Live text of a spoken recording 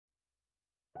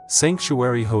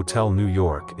Sanctuary Hotel New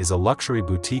York is a luxury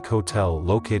boutique hotel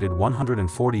located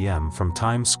 140 m from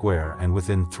Times Square and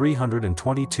within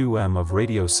 322 m of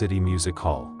Radio City Music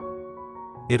Hall.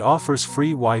 It offers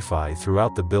free Wi-Fi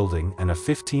throughout the building and a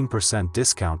 15%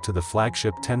 discount to the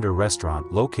flagship Tender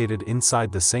restaurant located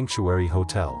inside the Sanctuary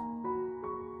Hotel.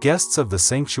 Guests of the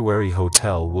Sanctuary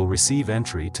Hotel will receive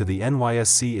entry to the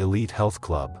NYSC Elite Health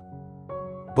Club.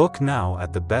 Book now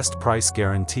at the best price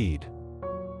guaranteed,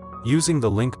 using the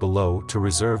link below to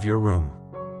reserve your room.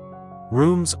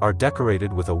 Rooms are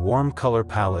decorated with a warm color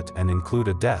palette and include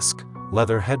a desk,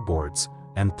 leather headboards,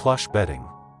 and plush bedding.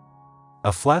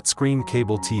 A flat-screen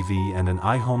cable TV and an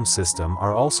iHome system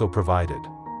are also provided.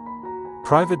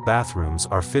 Private bathrooms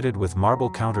are fitted with marble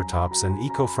countertops and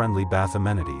eco-friendly bath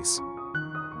amenities.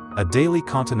 A daily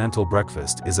continental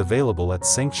breakfast is available at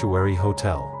Sanctuary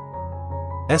Hotel.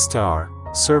 S.T.A.R,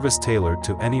 service tailored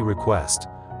to any request.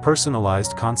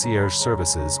 Personalized concierge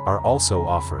services are also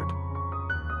offered.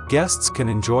 Guests can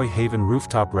enjoy Haven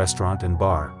Rooftop Restaurant and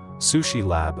Bar, Sushi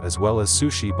Lab as well as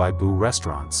Sushi by Boo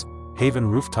restaurants, Haven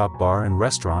Rooftop Bar and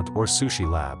Restaurant or Sushi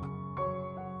Lab.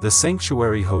 The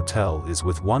Sanctuary Hotel is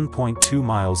with 1.2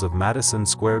 miles of Madison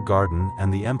Square Garden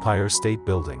and the Empire State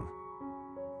Building.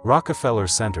 Rockefeller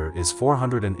Center is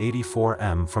 484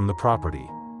 m from the property.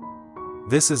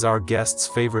 This is our guests'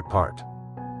 favorite part.